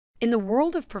In the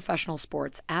world of professional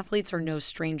sports, athletes are no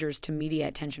strangers to media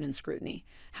attention and scrutiny.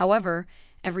 However,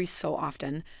 every so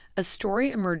often, a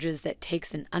story emerges that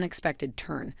takes an unexpected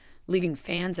turn, leaving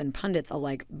fans and pundits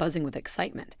alike buzzing with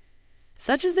excitement.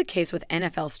 Such is the case with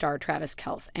NFL star Travis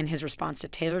Kelce and his response to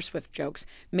Taylor Swift jokes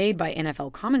made by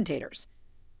NFL commentators.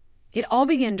 It all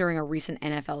began during a recent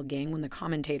NFL game when the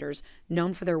commentators,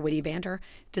 known for their witty banter,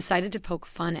 decided to poke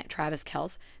fun at Travis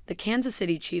Kelce, the Kansas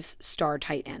City Chiefs' star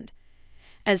tight end.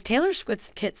 As Taylor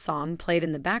Swift's hit song played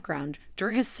in the background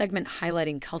during his segment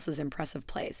highlighting Kelce's impressive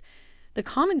plays, the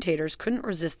commentators couldn't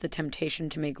resist the temptation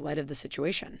to make light of the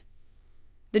situation.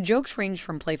 The jokes ranged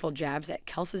from playful jabs at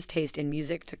Kelce's taste in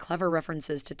music to clever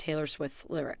references to Taylor Swift's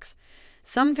lyrics.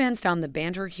 Some fans found the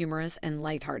banter humorous and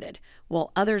lighthearted,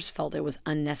 while others felt it was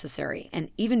unnecessary and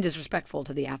even disrespectful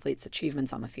to the athlete's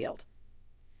achievements on the field.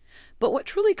 But what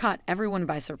truly caught everyone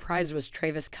by surprise was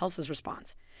Travis Kelce's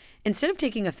response. Instead of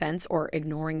taking offense or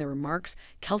ignoring the remarks,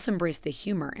 Kelce embraced the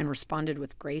humor and responded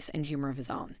with grace and humor of his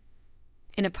own.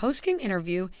 In a post-game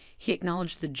interview, he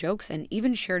acknowledged the jokes and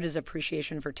even shared his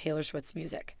appreciation for Taylor Swift's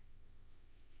music.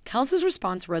 Kelce's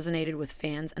response resonated with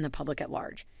fans and the public at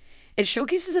large. It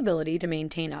showcased his ability to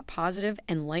maintain a positive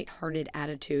and light-hearted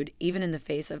attitude even in the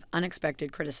face of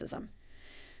unexpected criticism.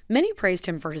 Many praised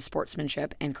him for his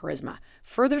sportsmanship and charisma,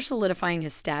 further solidifying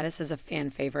his status as a fan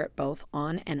favorite both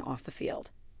on and off the field.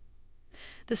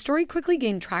 The story quickly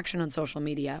gained traction on social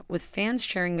media, with fans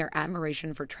sharing their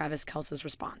admiration for Travis Kelce's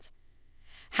response.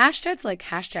 Hashtags like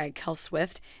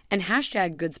 #KelceSwift and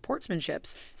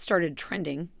 #GoodSportsmanships started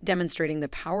trending, demonstrating the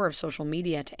power of social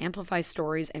media to amplify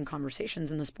stories and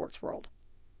conversations in the sports world.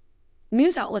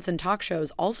 News outlets and talk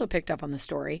shows also picked up on the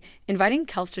story, inviting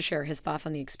Kelce to share his thoughts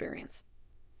on the experience.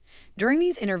 During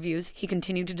these interviews, he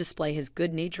continued to display his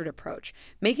good-natured approach,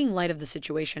 making light of the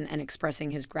situation and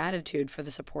expressing his gratitude for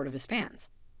the support of his fans.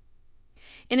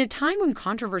 In a time when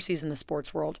controversies in the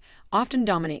sports world often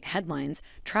dominate headlines,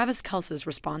 Travis Kelce's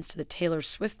response to the Taylor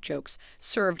Swift jokes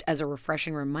served as a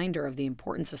refreshing reminder of the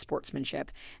importance of sportsmanship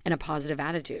and a positive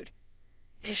attitude.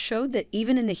 It showed that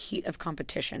even in the heat of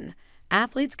competition,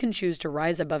 athletes can choose to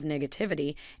rise above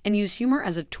negativity and use humor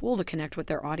as a tool to connect with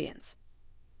their audience.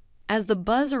 As the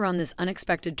buzz around this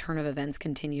unexpected turn of events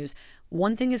continues,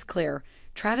 one thing is clear: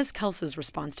 Travis Kelce's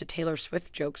response to Taylor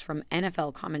Swift jokes from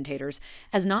NFL commentators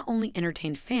has not only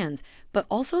entertained fans, but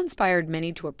also inspired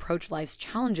many to approach life's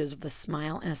challenges with a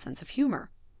smile and a sense of humor.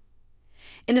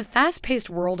 In the fast-paced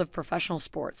world of professional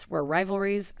sports, where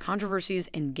rivalries, controversies,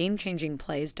 and game-changing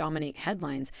plays dominate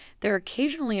headlines, there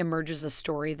occasionally emerges a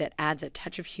story that adds a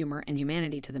touch of humor and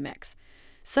humanity to the mix.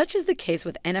 Such is the case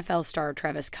with NFL star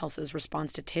Travis Kelce's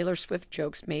response to Taylor Swift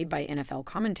jokes made by NFL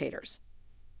commentators.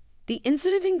 The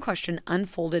incident in question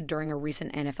unfolded during a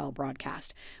recent NFL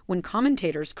broadcast, when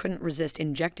commentators couldn't resist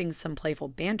injecting some playful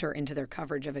banter into their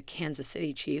coverage of a Kansas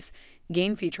City Chiefs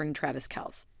game featuring Travis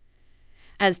Kelce.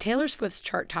 As Taylor Swift's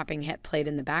chart-topping hit played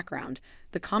in the background,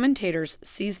 the commentators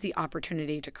seized the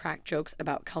opportunity to crack jokes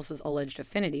about Kelce's alleged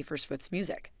affinity for Swift's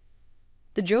music.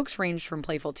 The jokes ranged from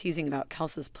playful teasing about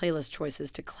Kelce's playlist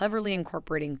choices to cleverly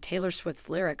incorporating Taylor Swift's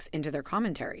lyrics into their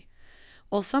commentary.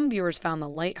 While some viewers found the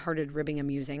light-hearted ribbing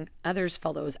amusing, others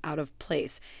felt it was out of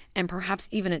place and perhaps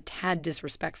even a tad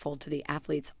disrespectful to the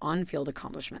athlete's on-field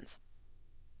accomplishments.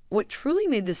 What truly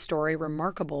made this story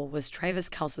remarkable was Travis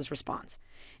Kelce's response.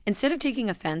 Instead of taking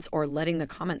offense or letting the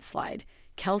comments slide,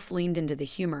 Kelce leaned into the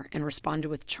humor and responded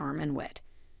with charm and wit.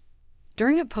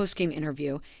 During a post-game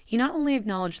interview, he not only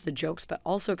acknowledged the jokes but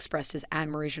also expressed his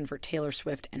admiration for Taylor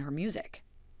Swift and her music.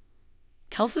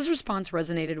 Kelce's response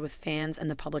resonated with fans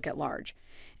and the public at large.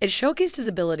 It showcased his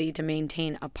ability to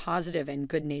maintain a positive and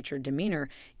good-natured demeanor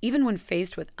even when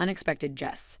faced with unexpected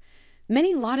jests.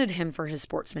 Many lauded him for his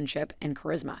sportsmanship and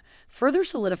charisma, further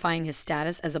solidifying his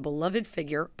status as a beloved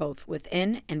figure both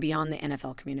within and beyond the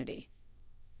NFL community.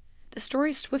 The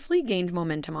story swiftly gained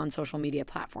momentum on social media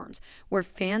platforms, where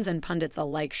fans and pundits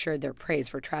alike shared their praise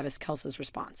for Travis Kelce's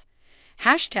response.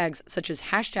 Hashtags such as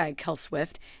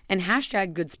 #KelceSwift and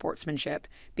 #GoodSportsmanship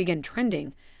began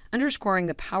trending, underscoring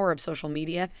the power of social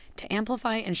media to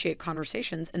amplify and shape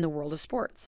conversations in the world of sports.